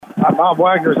Bob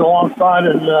Waggoner's alongside,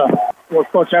 and well,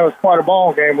 Coach, that was quite a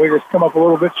ball game. We just come up a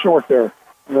little bit short there.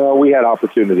 We had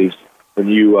opportunities. When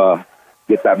you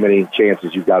get that many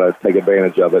chances, you've got to take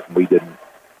advantage of it, and we didn't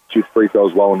shoot free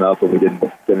throws well enough, and we didn't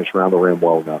finish around the rim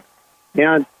well enough.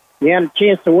 Yeah, you had a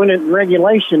chance to win it in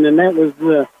regulation, and that was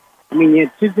you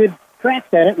had two good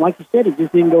cracks at it, and like you said, it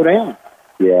just didn't go down.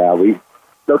 Yeah,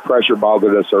 their pressure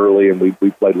bothered us early, and we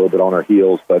played a little bit on our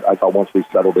heels, but I thought once we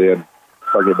settled in,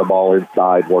 started getting the ball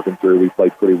inside, working through, we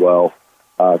played pretty well.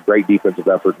 Great defensive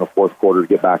effort in the fourth quarter to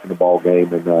get back in the ball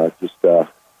game, and just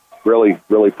really,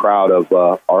 really proud of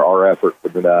our effort.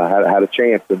 And had a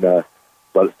chance and let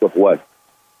it slip away.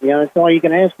 Yeah, that's all you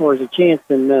can ask for is a chance.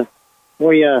 And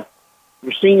your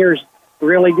seniors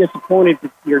really disappointed.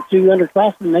 Your two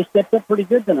underclassmen, they stepped up pretty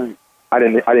good tonight. I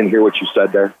didn't hear what you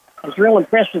said there. I was real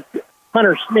impressed with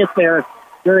Hunter Smith there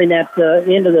during that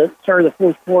end of the start of the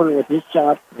fourth quarter with his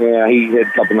shot. Yeah, he hit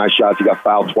a couple nice shots. He got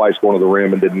fouled twice going to the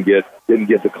rim and didn't get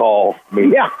the call.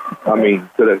 Could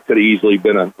have easily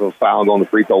been a foul on the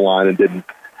free throw line and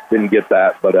didn't get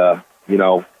that. But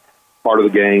part of the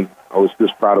game. I was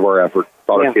just proud of our effort.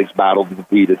 Thought our kids battled and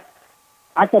competed.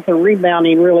 I thought the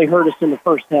rebounding really hurt us in the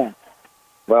first half.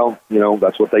 Well,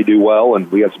 that's what they do well,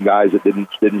 and we had some guys that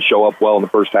didn't show up well in the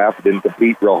first half, didn't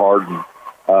compete real hard,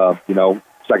 and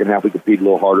second half we competed a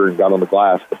little harder and got on the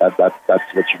glass. But that's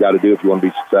what you got to do if you want to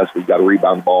be successful. You got to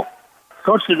rebound the ball.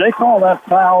 Coach, did they call that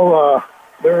foul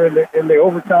there in the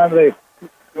overtime? They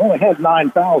only had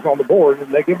 9 fouls on the board,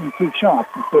 and they give them 2 shots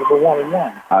instead of a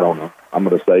 1-and-1. I don't know. I'm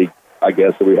going to say, I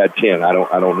guess that we had 10. I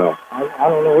don't know. I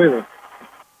don't know either.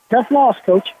 Tough loss,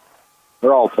 Coach.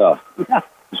 They're all tough. Yeah.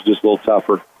 It's just a little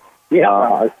tougher.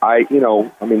 Yeah.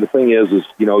 The thing is,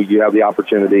 you have the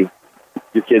opportunity.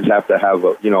 Your kids have to have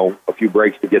a few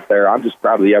breaks to get there. I'm just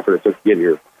proud of the effort it took to get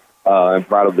here. I'm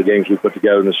proud of the games we put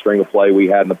together and the string of play we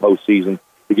had in the postseason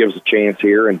to give us a chance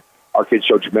here. And our kids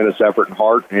showed tremendous effort and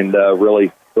heart, and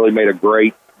really made a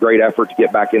great effort to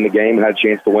get back in the game and had a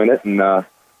chance to win it. And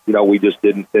we just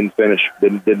didn't finish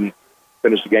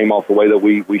the game off the way that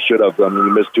we should have.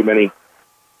 We missed too many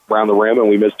around the rim, and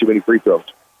we missed too many free throws.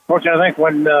 Coach, I think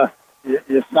when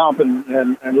you stop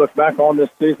and look back on this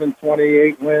season,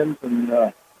 28 wins,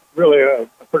 and really a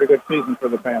pretty good season for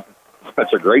the Panthers.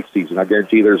 That's a great season. I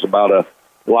guarantee there's about a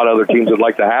lot of other teams that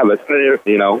like to have it.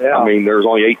 Yeah. There's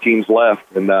only 8 teams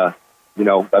left, and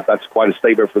that's quite a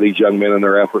statement for these young men and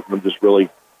their effort. And I'm just really,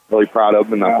 really proud of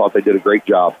them, and I thought they did a great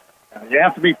job. You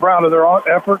have to be proud of their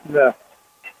effort and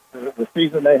the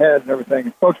season they had and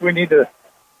everything. Coach, I want to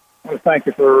thank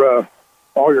you for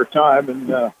all your time, and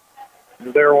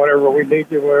you're there whenever we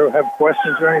need you. Whenever we have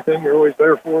questions or anything, you're always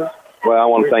there for us. Well, I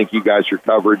want to thank you guys for your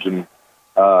coverage, and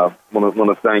want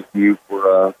to thank you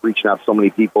for reaching out to so many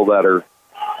people that are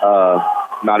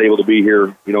not able to be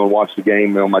here, and watch the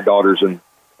game. My daughter's in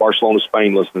Barcelona,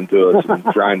 Spain, listening to us and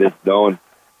trying to and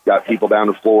got people down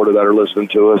in Florida that are listening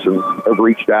to us and have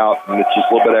reached out, and it's just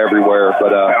a little bit everywhere.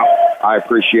 But I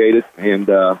appreciate it, and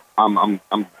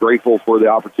I'm grateful for the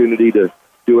opportunity to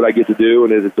do what I get to do,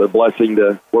 and it's a blessing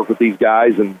to work with these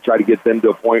guys and try to get them to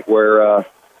a point where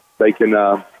they can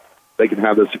have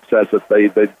the success that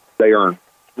they earn.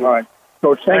 All right,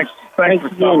 Coach. Thanks for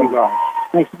stopping by.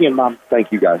 Thanks again, Bob.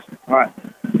 Thank you, guys. All right,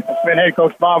 that's been head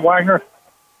coach Bob Waggoner.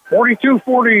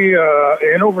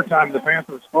 42-40 in overtime. The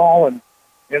Panthers fall and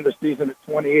end the season at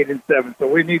 28-7. So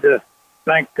we need to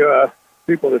thank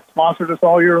people that sponsored us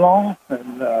all year long,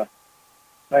 and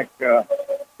thank guys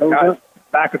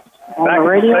back at the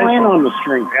radio and on the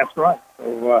stream. That's right.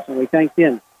 So we thank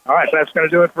them. All right, that's going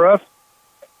to do it for us.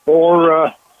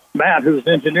 For Matt, who's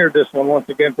engineered this one once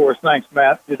again for us. Thanks,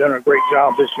 Matt. You've done a great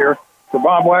job this year. For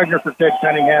Bob Waggoner, for Ted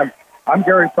Cunningham, I'm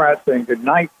Gary Pratt saying good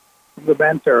night from the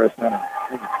Banterra Center.